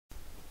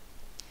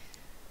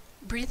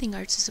Breathing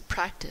arts is a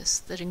practice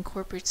that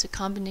incorporates a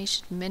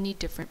combination of many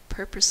different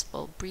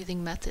purposeful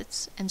breathing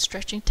methods and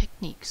stretching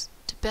techniques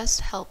to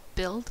best help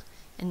build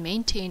and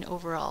maintain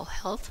overall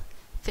health,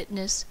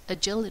 fitness,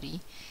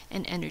 agility,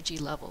 and energy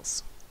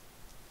levels.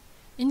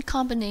 In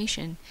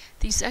combination,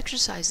 these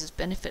exercises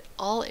benefit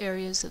all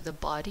areas of the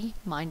body,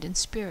 mind, and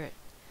spirit.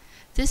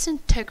 This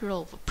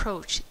integral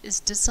approach is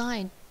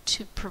designed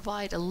to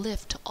provide a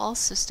lift to all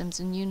systems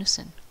in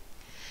unison.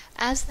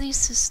 As these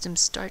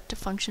systems start to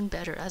function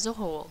better as a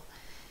whole,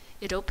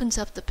 it opens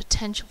up the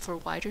potential for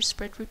wider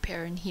spread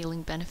repair and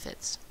healing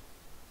benefits.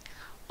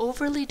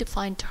 Overly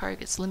defined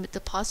targets limit the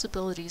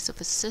possibilities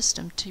of a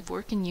system to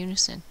work in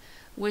unison,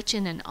 which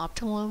in an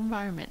optimal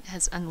environment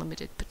has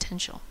unlimited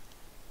potential.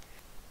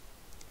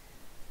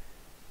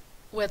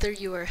 Whether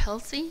you are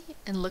healthy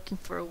and looking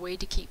for a way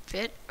to keep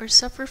fit or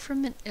suffer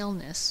from an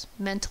illness,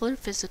 mental or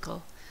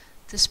physical,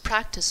 this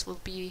practice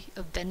will be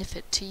of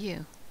benefit to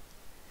you.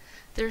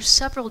 There are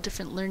several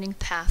different learning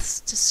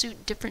paths to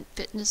suit different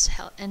fitness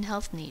and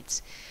health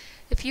needs.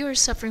 If you are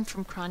suffering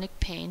from chronic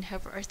pain,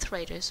 have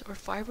arthritis, or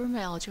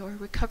fibromyalgia, or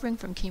recovering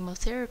from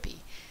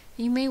chemotherapy,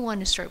 you may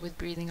want to start with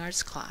Breathing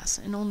Arts class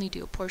and only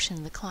do a portion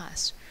of the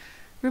class.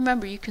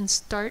 Remember, you can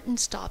start and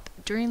stop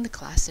during the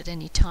class at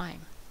any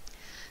time.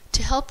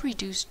 To help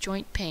reduce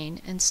joint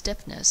pain and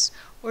stiffness,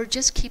 or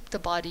just keep the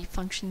body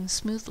functioning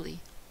smoothly,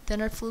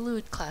 then our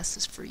fluid class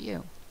is for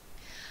you.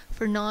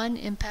 For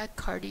non-impact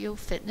cardio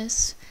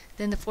fitness,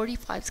 then the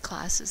 45s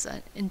class is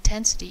an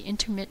intensity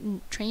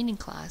intermittent training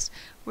class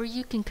where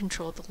you can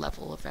control the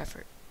level of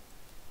effort.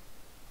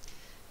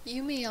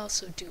 You may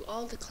also do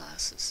all the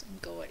classes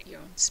and go at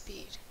your own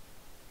speed.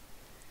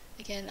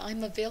 Again,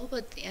 I'm available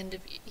at the end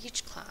of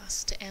each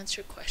class to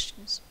answer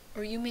questions,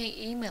 or you may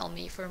email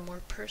me for a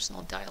more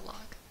personal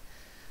dialogue.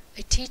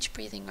 I teach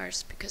breathing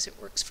arts because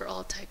it works for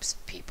all types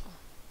of people,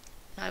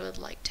 and I would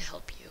like to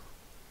help you.